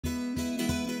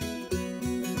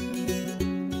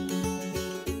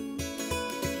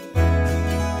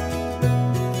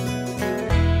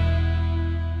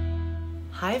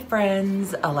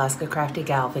friends, Alaska Crafty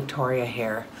Gal Victoria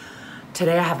here.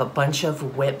 Today I have a bunch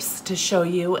of whips to show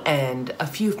you and a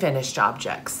few finished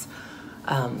objects.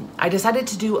 I decided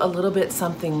to do a little bit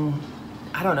something,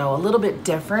 I don't know, a little bit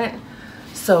different.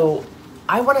 So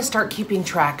I want to start keeping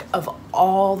track of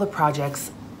all the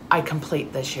projects I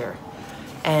complete this year.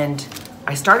 And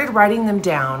I started writing them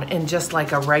down in just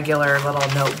like a regular little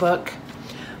notebook,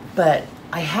 but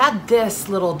I had this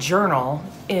little journal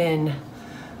in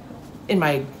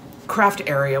my craft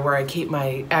area where I keep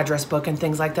my address book and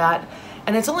things like that.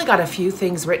 And it's only got a few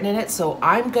things written in it. So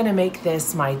I'm gonna make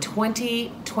this my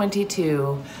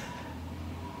 2022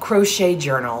 crochet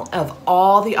journal of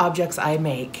all the objects I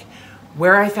make,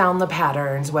 where I found the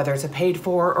patterns, whether it's a paid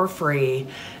for or free,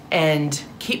 and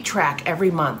keep track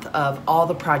every month of all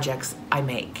the projects I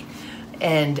make.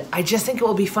 And I just think it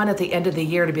will be fun at the end of the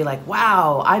year to be like,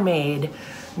 wow, I made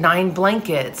 9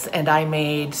 blankets and I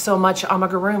made so much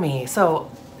amigurumi. So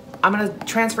I'm gonna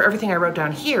transfer everything I wrote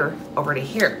down here over to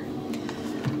here.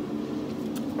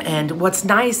 And what's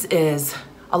nice is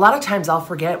a lot of times I'll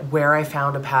forget where I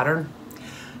found a pattern.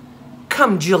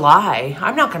 Come July,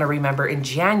 I'm not gonna remember in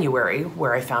January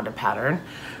where I found a pattern.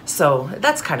 So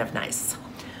that's kind of nice.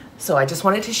 So I just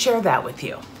wanted to share that with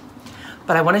you.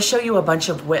 But I wanna show you a bunch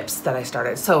of whips that I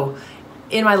started. So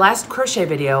in my last crochet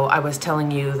video, I was telling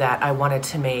you that I wanted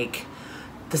to make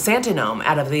the Santa gnome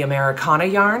out of the Americana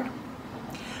yarn.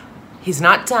 He's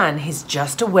not done, he's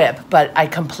just a whip, but I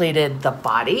completed the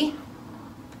body.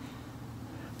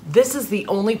 This is the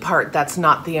only part that's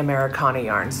not the Americana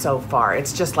yarn so far.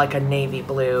 It's just like a navy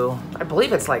blue. I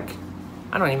believe it's like,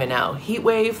 I don't even know, heat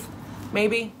wave,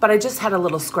 maybe? But I just had a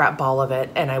little scrap ball of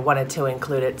it and I wanted to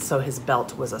include it so his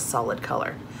belt was a solid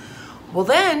color. Well,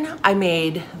 then I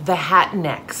made the hat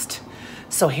next.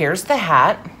 So here's the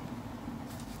hat.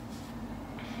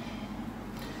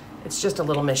 It's just a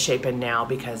little misshapen now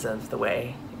because of the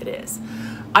way it is.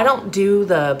 I don't do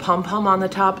the pom-pom on the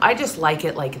top. I just like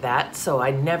it like that. So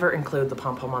I never include the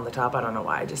pom-pom on the top. I don't know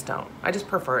why, I just don't. I just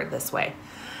prefer it this way.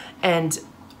 And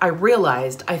I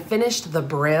realized I finished the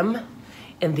brim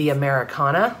in the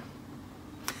Americana,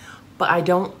 but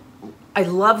I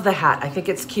love the hat. I think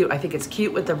it's cute. I think it's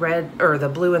cute with the red or the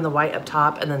blue and the white up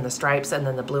top and then the stripes and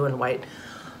then the blue and white.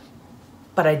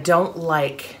 But I don't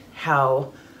like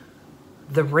how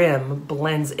the rim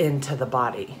blends into the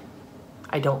body.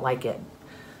 I don't like it.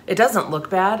 It doesn't look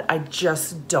bad. I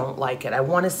just don't like it. I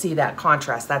want to see that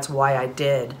contrast. That's why I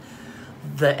did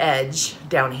the edge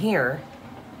down here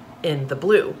in the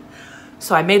blue.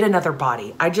 So I made another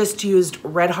body. I just used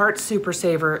Red Heart Super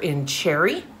Saver in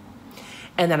cherry.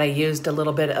 And then I used a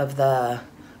little bit of the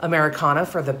Americana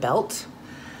for the belt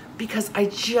because I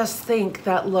just think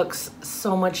that looks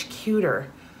so much cuter.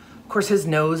 Of course, his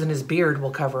nose and his beard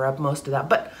will cover up most of that,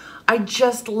 but I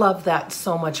just love that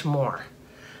so much more.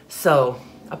 So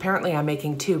apparently I'm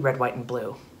making 2 red, white, and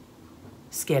blue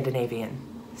Scandinavian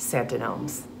Santa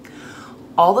gnomes.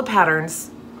 All the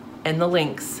patterns and the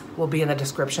links will be in the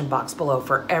description box below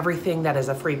for everything that is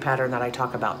a free pattern that I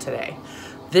talk about today.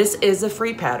 This is a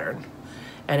free pattern.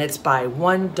 And it's by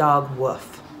One Dog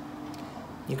Woof.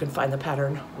 You can find the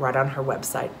pattern right on her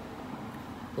website.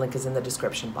 Link is in the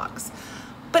description box.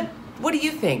 But what do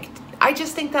you think? I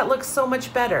just think that looks so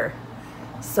much better.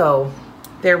 So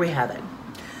there we have it.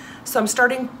 So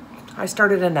I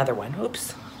started another one.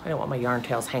 Oops, I don't want my yarn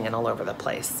tails hanging all over the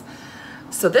place.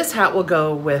 So this hat will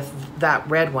go with that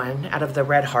red one out of the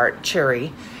Red Heart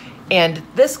Cherry. And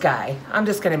this guy, I'm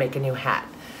just gonna make a new hat.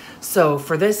 So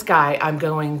for this guy, I'm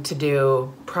going to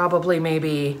do probably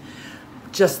maybe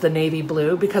just the navy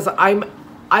blue because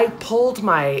I pulled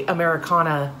my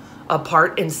Americana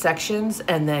apart in sections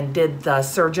and then did the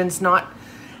surgeon's knot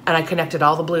and I connected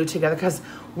all the blue together because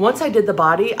once I did the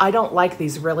body, I don't like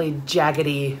these really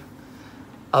jaggedy,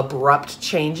 abrupt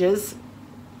changes.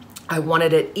 I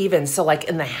wanted it even. So like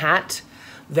in the hat,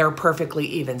 they're perfectly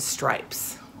even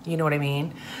stripes. You know what I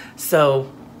mean?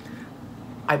 So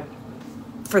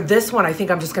for this one, I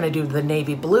think I'm just gonna do the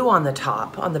navy blue on the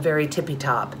top, on the very tippy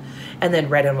top, and then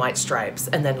red and white stripes,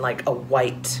 and then like a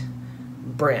white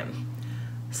brim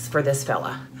for this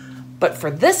fella. But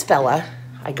for this fella,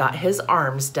 I got his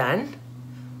arms done,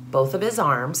 both of his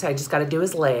arms. I just gotta do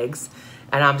his legs,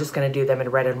 and I'm just gonna do them in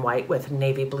red and white with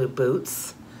navy blue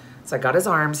boots. So I got his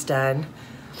arms done,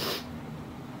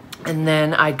 and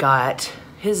then I got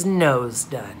his nose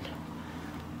done.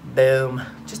 Boom,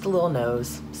 just a little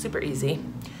nose, super easy.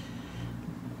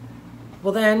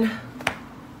 Well then,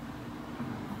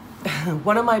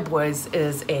 one of my boys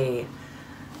is a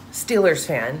Steelers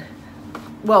fan.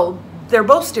 Well, they're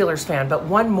both Steelers fan, but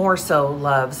one more so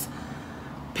loves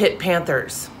Pitt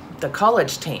Panthers, the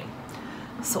college team.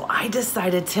 So I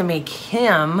decided to make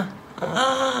him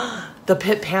the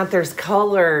Pit Panthers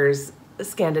colors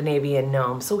Scandinavian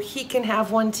gnome, so he can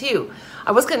have one too.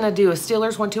 I was gonna do a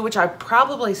Steelers one too, which I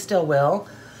probably still will,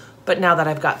 but now that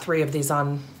I've got 3 of these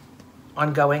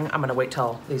ongoing, I'm gonna wait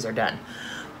till these are done.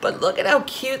 But look at how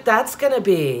cute that's gonna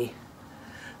be.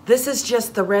 This is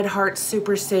just the Red Heart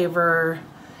Super Saver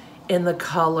in the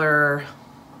color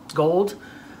gold.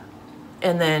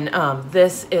 And then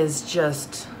this is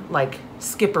just like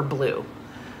Skipper Blue.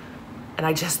 And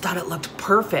I just thought it looked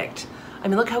perfect. I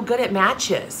mean, look how good it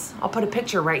matches. I'll put a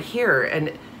picture right here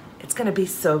and it's gonna be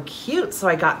so cute. So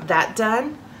I got that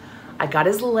done. I got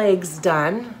his legs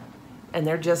done and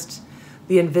they're just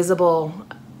the invisible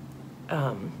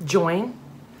join.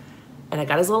 And I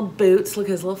got his little boots, look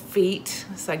at his little feet.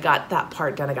 So I got that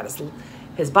part done. I got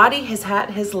his body, his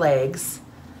hat, his legs,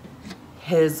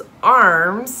 his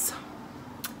arms,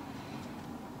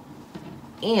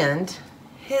 and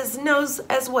his nose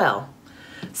as well.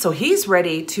 So he's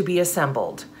ready to be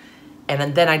assembled.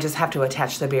 And then I just have to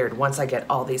attach the beard once I get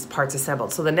all these parts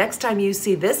assembled. So the next time you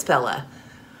see this fella,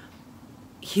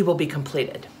 he will be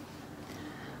completed.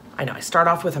 I know I start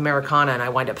off with Americana and I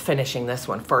wind up finishing this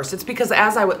one first. It's because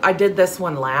as I did this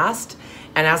one last,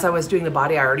 and as I was doing the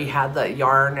body, I already had the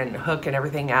yarn and hook and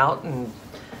everything out and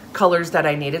colors that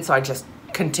I needed. So I just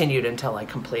continued until I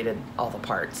completed all the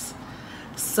parts.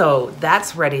 So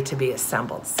that's ready to be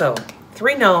assembled. So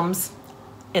 3 gnomes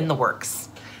in the works.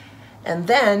 And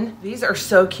then these are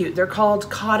so cute. They're called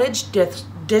Cottage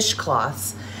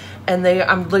dishcloths. And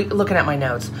I'm looking at my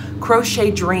notes.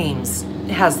 Crochet Dreams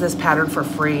has this pattern for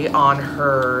free on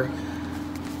her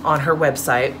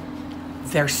website.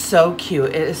 They're so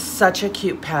cute. It is such a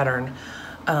cute pattern.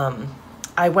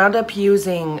 I wound up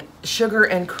using sugar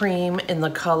and cream in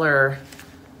the color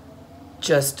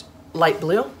just light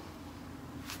blue.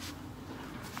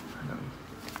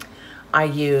 I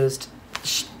used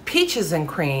peaches and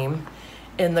cream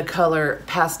in the color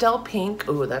pastel pink.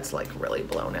 Ooh, that's like really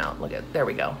blown out. Look at, there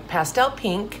we go. Pastel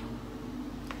pink.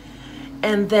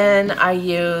 And then I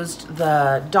used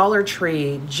the Dollar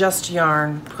Tree Just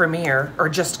Yarn Premier, or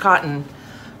Just Cotton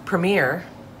Premier.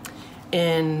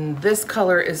 And this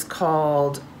color is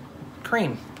called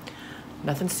cream.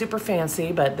 Nothing super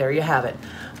fancy, but there you have it.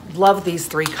 Love these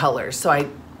 3 colors. So I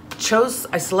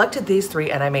selected these 3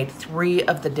 and I made 3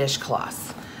 of the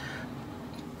dishcloths.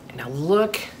 Now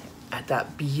look at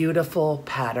that beautiful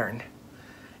pattern.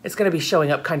 It's gonna be showing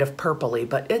up kind of purpley,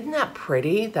 but isn't that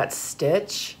pretty, that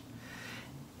stitch?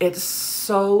 It's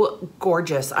so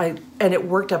gorgeous. And it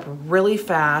worked up really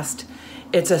fast.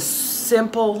 It's a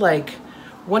simple, like,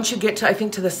 once you get to, I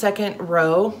think, to the 2nd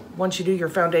row, once you do your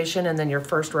foundation and then your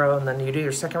 1st row and then you do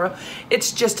your 2nd row,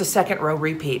 it's just a 2nd row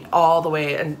repeat all the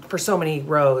way and for so many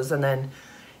rows. And then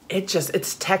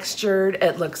it's textured.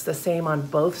 It looks the same on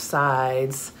both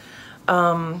sides.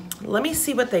 Let me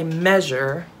see what they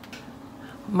measure.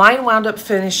 Mine wound up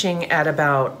finishing at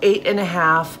about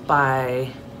 8.5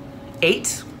 by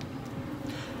 8.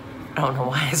 I don't know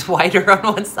why it's wider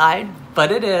on one side,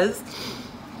 but it is.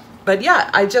 But yeah,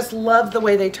 I just love the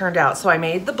way they turned out. So I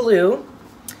made the blue.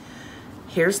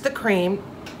 Here's the cream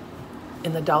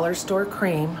in the dollar store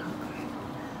cream.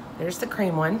 There's the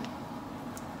cream one.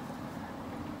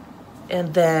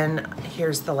 And then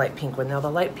here's the light pink one. Now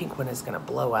the light pink one is gonna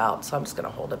blow out, so I'm just gonna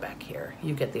hold it back here.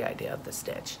 You get the idea of the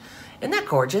stitch. Isn't that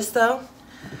gorgeous though?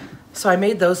 So I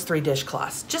made those 3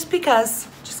 dishcloths just because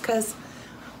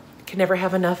you can never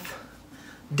have enough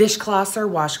dishcloths or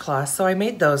washcloths. So I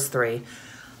made those 3.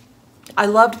 I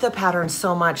loved the pattern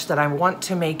so much that I want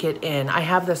to make it in, I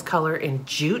have this color in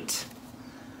jute.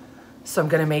 So I'm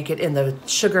gonna make it in the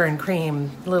sugar and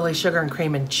cream, Lily Sugar and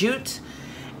Cream and jute,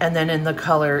 and then in the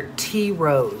color Tea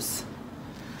Rose.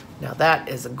 Now that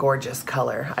is a gorgeous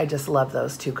color. I just love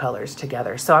those 2 colors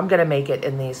together. So I'm gonna make it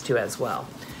in these 2 as well.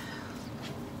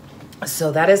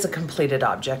 So that is a completed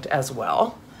object as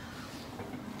well.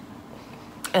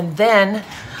 And then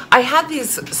I had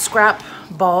these scrap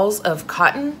balls of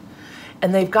cotton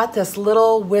and they've got this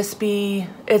little wispy,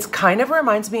 it kind of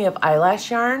reminds me of eyelash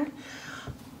yarn.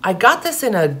 I got this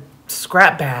in a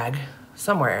scrap bag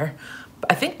somewhere.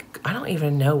 I don't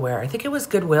even know where. I think it was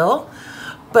Goodwill,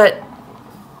 but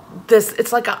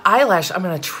it's like an eyelash. I'm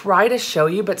gonna try to show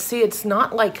you, but see, it's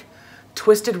not like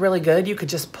twisted really good. You could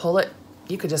just pull it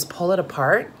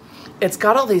apart. It's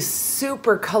got all these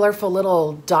super colorful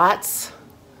little dots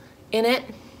in it.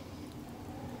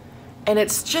 And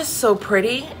it's just so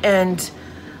pretty. And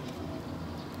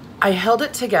I held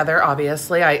it together,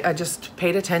 obviously. I just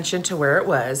paid attention to where it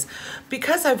was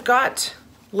because I've got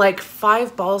like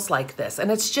 5 balls like this and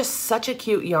it's just such a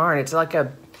cute yarn. It's like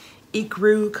a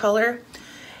ecru color.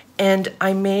 And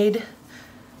I made,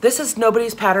 this is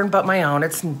nobody's pattern but my own.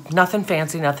 It's nothing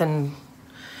fancy, nothing,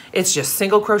 it's just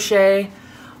single crochet.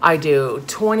 I do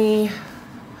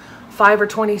 25 or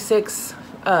 26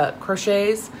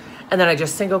 crochets, and then I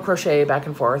just single crochet back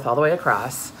and forth all the way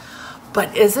across.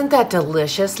 But isn't that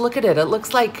delicious? Look at it. It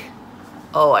looks like,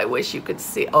 oh, I wish you could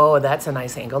see. Oh, that's a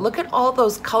nice angle. Look at all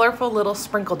those colorful little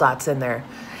sprinkle dots in there.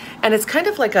 And it's kind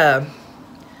of like a,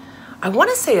 I want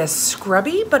to say a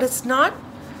scrubby, but it's not.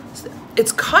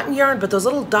 It's cotton yarn, but those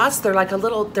little dots, they're like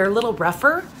they're a little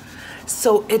rougher.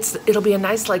 So it'll be a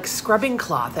nice like scrubbing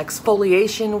cloth,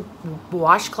 exfoliation,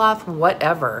 washcloth,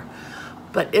 whatever.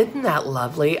 But isn't that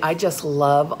lovely? I just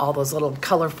love all those little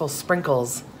colorful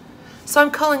sprinkles. So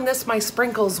I'm calling this my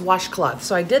sprinkles washcloth.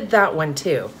 So I did that one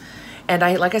too. And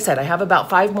like I said, I have about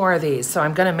 5 more of these. So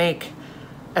I'm gonna make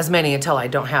as many until I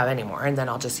don't have any more. And then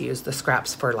I'll just use the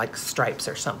scraps for like stripes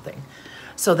or something.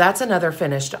 So that's another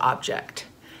finished object.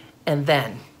 And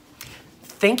then,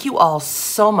 thank you all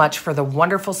so much for the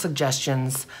wonderful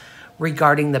suggestions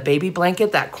regarding the baby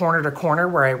blanket, that corner to corner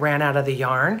where I ran out of the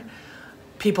yarn.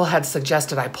 People had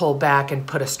suggested I pull back and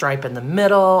put a stripe in the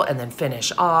middle and then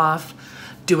finish off,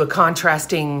 do a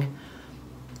contrasting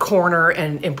corner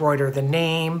and embroider the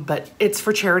name, but it's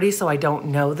for charity, so I don't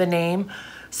know the name.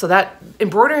 So that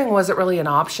embroidering wasn't really an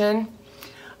option.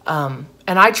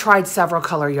 And I tried several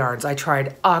color yarns. I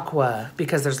tried aqua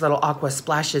because there's little aqua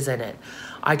splashes in it.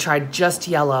 I tried just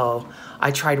yellow.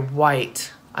 I tried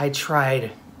white. I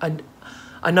tried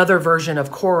another version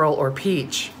of coral or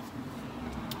peach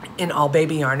in all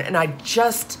baby yarn. And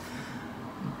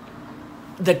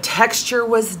the texture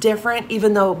was different,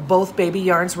 even though both baby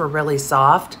yarns were really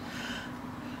soft.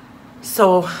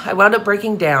 So I wound up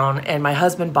breaking down, and my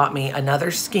husband bought me another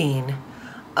skein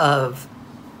of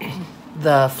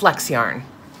the flex yarn.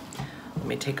 Let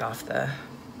me take off the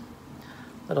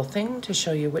little thing to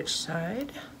show you which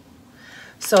side.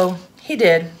 So he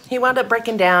did. He wound up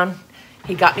breaking down.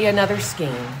 He got me another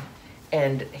skein,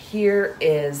 and here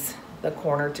is the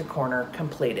corner to corner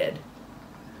completed.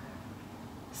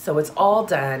 So it's all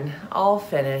done, all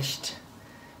finished.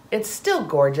 It's still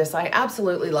gorgeous. I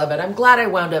absolutely love it. I'm glad I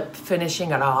wound up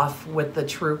finishing it off with the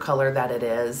true color that it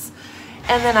is.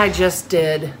 And then I just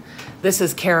did, this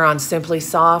is Caron Simply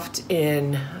Soft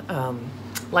in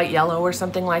light yellow or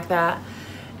something like that.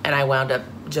 And I wound up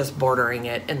just bordering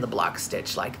it in the block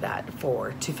stitch like that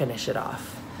to finish it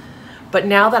off. But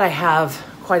now that I have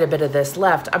quite a bit of this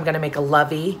left, I'm gonna make a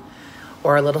lovey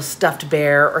or a little stuffed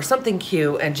bear or something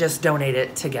cute and just donate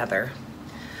it together.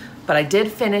 But I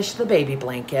did finish the baby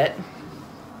blanket.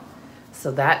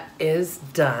 So that is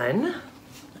done.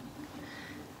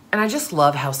 And I just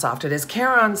love how soft it is.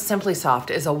 Caron Simply Soft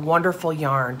is a wonderful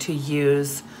yarn to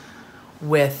use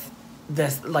with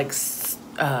this like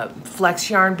flex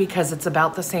yarn because it's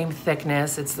about the same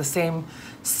thickness, it's the same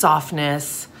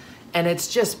softness, and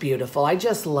it's just beautiful. I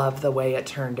just love the way it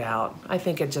turned out. I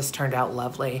think it just turned out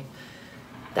lovely.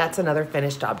 That's another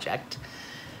finished object.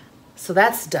 So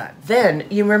that's done. Then,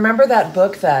 you remember that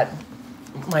book that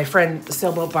my friend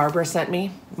Sailboat Barbara sent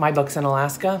me? My Books in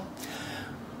Alaska?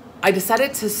 I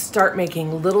decided to start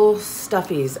making little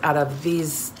stuffies out of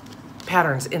these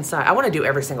patterns inside. I want to do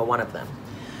every single one of them.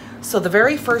 So the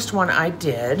very first one I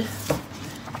did,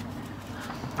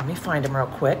 let me find him real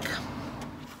quick.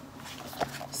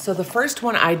 So the first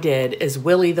one I did is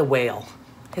Willie the Whale.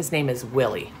 His name is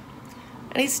Willie.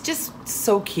 And he's just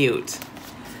so cute.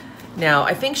 Now,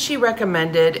 I think she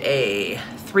recommended a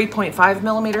 3.5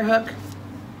 millimeter hook.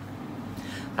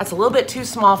 That's a little bit too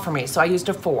small for me, so I used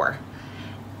a 4.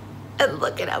 And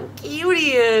look at how cute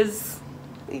he is.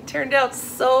 He turned out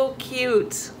so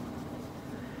cute.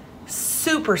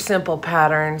 Super simple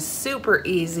pattern, super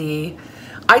easy.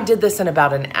 I did this in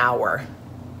about an hour.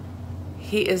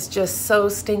 He is just so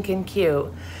stinking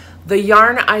cute. The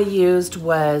yarn I used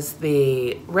was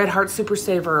the Red Heart Super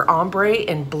Saver Ombre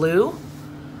in blue.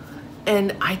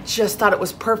 And I just thought it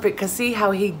was perfect because see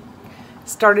how he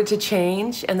started to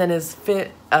change, and then his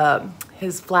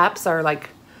flaps are like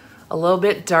a little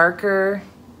bit darker.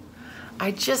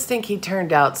 I just think he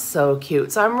turned out so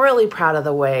cute. So I'm really proud of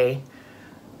the way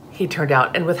he turned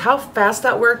out. And with how fast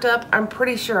that worked up, I'm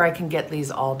pretty sure I can get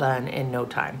these all done in no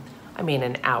time. I mean,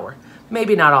 an hour.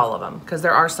 Maybe not all of them, because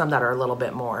there are some that are a little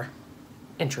bit more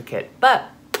intricate. But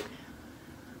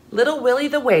little Willie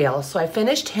the Whale, so I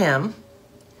finished him.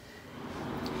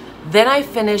 Then I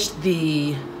finished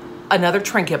another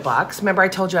trinket box. Remember I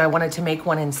told you I wanted to make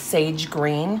one in sage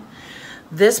green.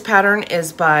 This pattern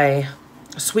is by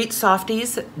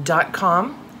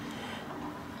sweetsofties.com.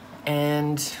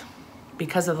 And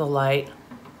because of the light,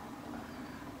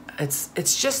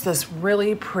 It's just this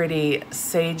really pretty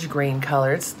sage green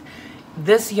color.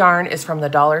 This yarn is from the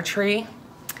Dollar Tree,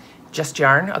 just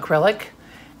yarn, acrylic,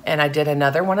 and I did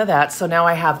another one of that. So now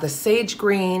I have the sage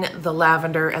green, the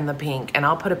lavender, and the pink, and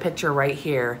I'll put a picture right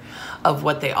here of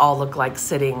what they all look like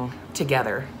sitting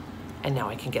together. And now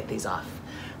I can get these off.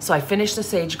 So I finished the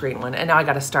sage green one, and now I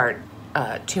gotta start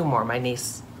 2 more. My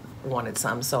niece wanted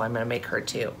some, so I'm gonna make her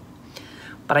 2.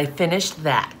 But I finished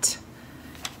that.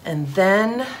 And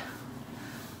then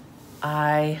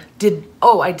I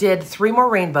did 3 more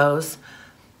rainbows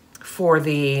for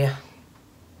the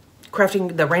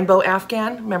crafting the rainbow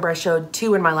Afghan. Remember I showed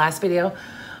 2 in my last video?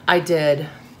 I did,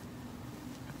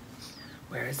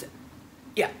 where is it?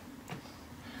 Yeah.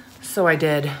 So I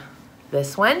did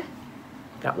this one.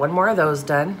 Got 1 more of those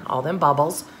done, all them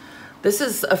bubbles. This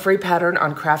is a free pattern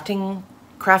on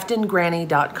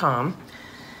craftinggranny.com.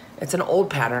 It's an old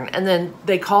pattern, and then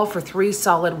they call for 3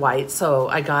 solid whites. So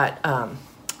I got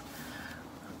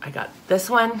this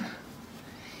one,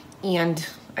 and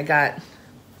I got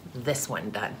this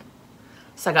one done.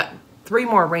 So I got 3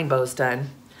 more rainbows done.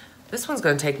 This one's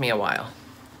gonna take me a while.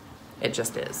 It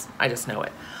just is, I just know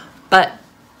it. But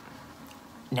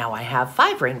now I have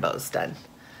 5 rainbows done.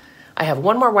 I have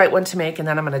 1 more white one to make, and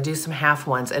then I'm gonna do some half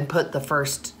ones and put the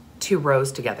first 2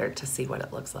 rows together to see what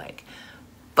it looks like.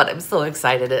 But I'm so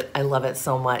excited, I love it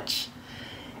so much.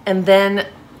 And then,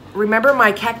 remember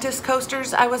my Cactus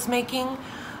Coasters I was making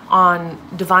on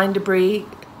Divine Debris,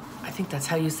 I think that's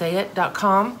how you say it,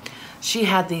 .com. She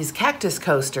had these Cactus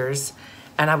Coasters,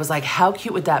 and I was like, how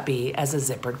cute would that be as a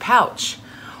zippered pouch?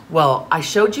 Well, I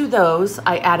showed you those.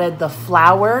 I added the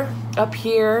flower up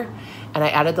here, and I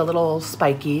added the little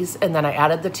spikies, and then I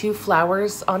added the 2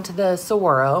 flowers onto the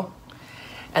saguaro.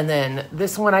 And then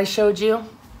this one I showed you,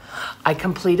 I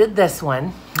completed this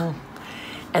one,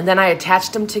 and then I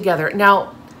attached them together.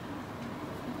 Now,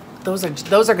 those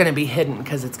are gonna be hidden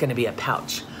because it's gonna be a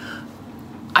pouch.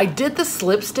 I did the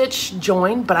slip stitch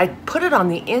join, but I put it on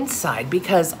the inside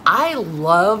because I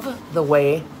love the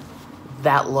way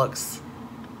that looks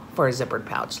for a zippered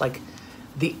pouch. Like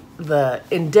the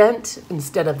indent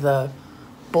instead of the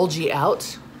bulgy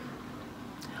out.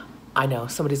 I know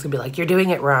somebody's gonna be like, you're doing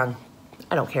it wrong.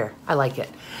 I don't care, I like it.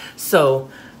 So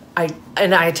I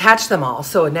attached them all.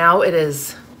 So now it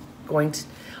is going to,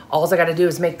 all I gotta do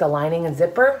is make the lining and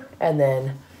zipper and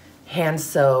then hand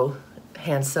sew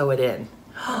it in.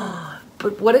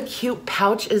 But what a cute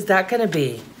pouch is that gonna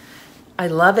be? I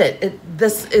love it.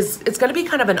 It's gonna be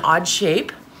kind of an odd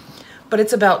shape, but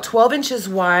it's about 12 inches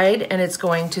wide, and it's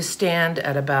going to stand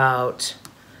at about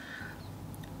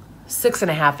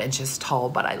 6.5 inches tall,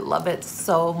 but I love it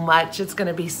so much. It's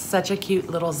gonna be such a cute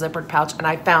little zippered pouch, and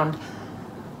I found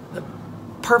the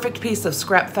perfect piece of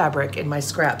scrap fabric in my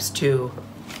scraps to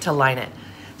line it.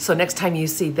 So next time you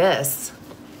see this,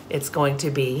 it's going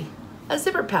to be a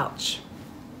zipper pouch.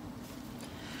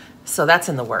 So that's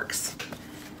in the works.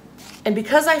 And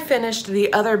because I finished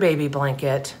the other baby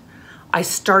blanket, I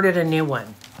started a new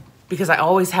one because I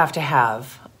always have to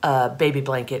have a baby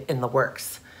blanket in the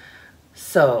works.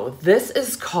 So this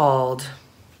is called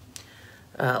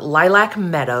Lilac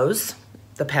Meadows,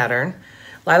 the pattern.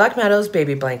 Lilac Meadows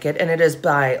baby blanket, and it is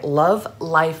by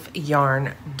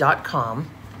lovelifeyarn.com.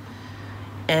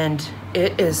 And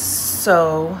it is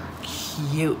so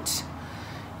cute.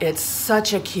 It's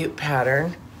such a cute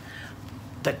pattern.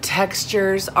 The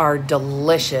textures are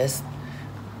delicious.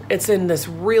 It's in this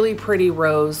really pretty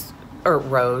purple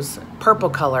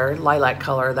color, lilac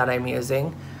color that I'm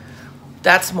using.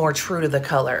 That's more true to the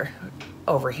color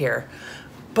over here.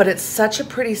 But it's such a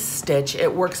pretty stitch.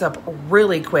 It works up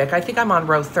really quick. I think I'm on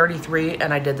row 33,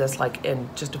 and I did this like in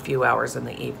just a few hours in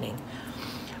the evening.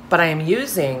 But I am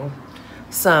using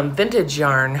some vintage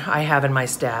yarn I have in my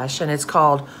stash, and it's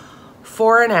called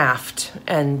Fore and Aft,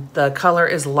 and the color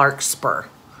is Larkspur.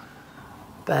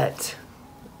 But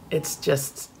it's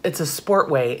a sport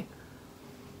weight,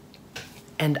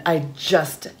 and I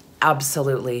just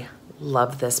absolutely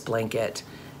love this blanket.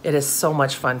 It is so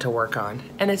much fun to work on,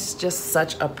 and it's just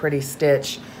such a pretty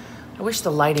stitch. I wish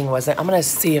the lighting wasn't. I'm gonna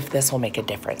see if this will make a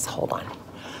difference. Hold on. I'm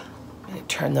gonna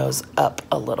turn those up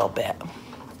a little bit.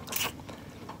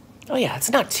 Oh yeah,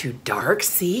 it's not too dark,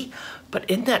 see? But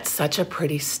isn't that such a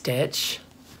pretty stitch?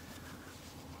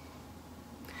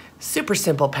 Super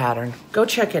simple pattern. Go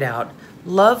check it out.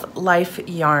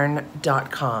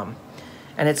 lovelifeyarn.com.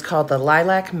 And it's called the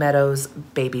Lilac Meadows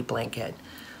Baby Blanket.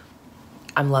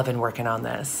 I'm loving working on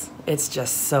this. It's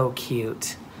just so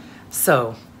cute.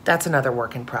 So that's another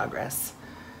work in progress.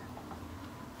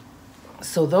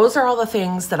 So those are all the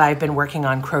things that I've been working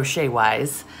on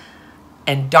crochet-wise.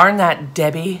 And darn that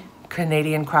Debbie,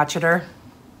 Canadian Crocheter.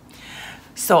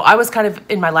 So I was kind of,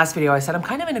 in my last video, I said, I'm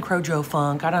kind of in a Crojo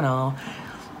funk, I don't know.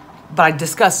 But I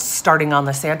discussed starting on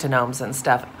the Santa gnomes and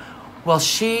stuff. Well,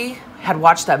 she had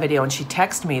watched that video and she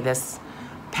texted me this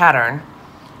pattern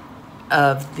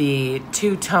of the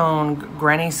two-tone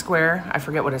granny square. I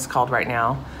forget what it's called right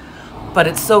now, but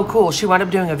it's so cool. She wound up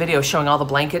doing a video showing all the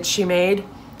blankets she made.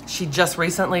 She just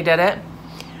recently did it.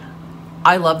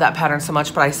 I love that pattern so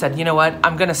much, but I said, you know what?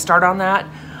 I'm gonna start on that.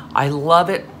 I love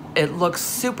it. It looks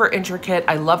super intricate.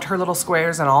 I loved her little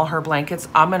squares and all her blankets.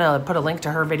 I'm gonna put a link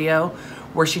to her video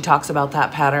where she talks about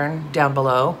that pattern down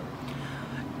below.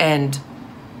 And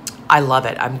I love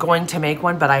it. I'm going to make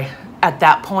one, but at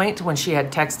that point when she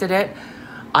had texted it,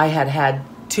 I had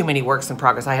too many works in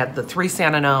progress. I had the 3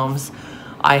 Santa gnomes,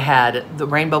 I had the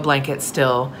rainbow blanket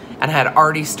still, and I had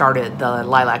already started the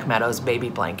Lilac Meadows baby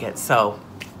blanket. So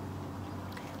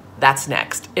that's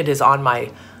next. It is on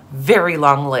my very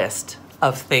long list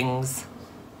of things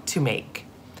to make.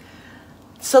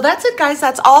 So that's it, guys.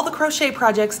 That's all the crochet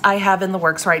projects I have in the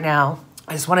works right now.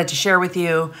 I just wanted to share with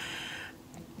you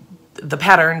the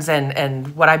patterns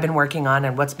and what I've been working on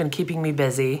and what's been keeping me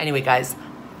busy. Anyway, guys,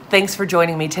 thanks for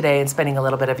joining me today and spending a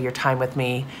little bit of your time with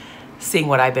me, seeing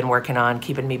what I've been working on,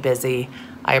 keeping me busy.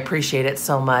 I appreciate it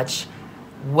so much.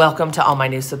 Welcome to all my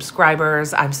new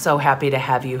subscribers. I'm so happy to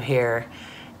have you here,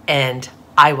 and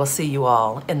I will see you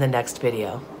all in the next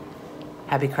video.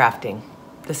 Happy crafting.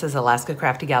 This is Alaska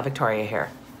Crafty Gal Victoria here.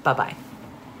 Bye-bye.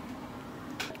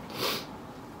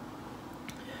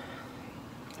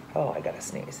 Oh, I gotta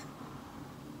sneeze.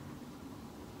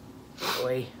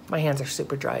 Boy, my hands are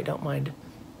super dry, don't mind.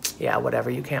 Yeah, whatever,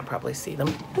 you can't probably see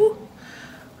them. Woo.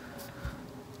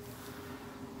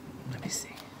 Let me see.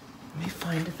 Let me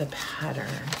find the pattern.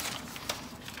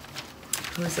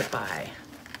 Who is it by?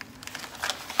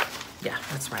 Yeah,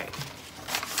 that's right.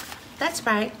 That's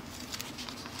right.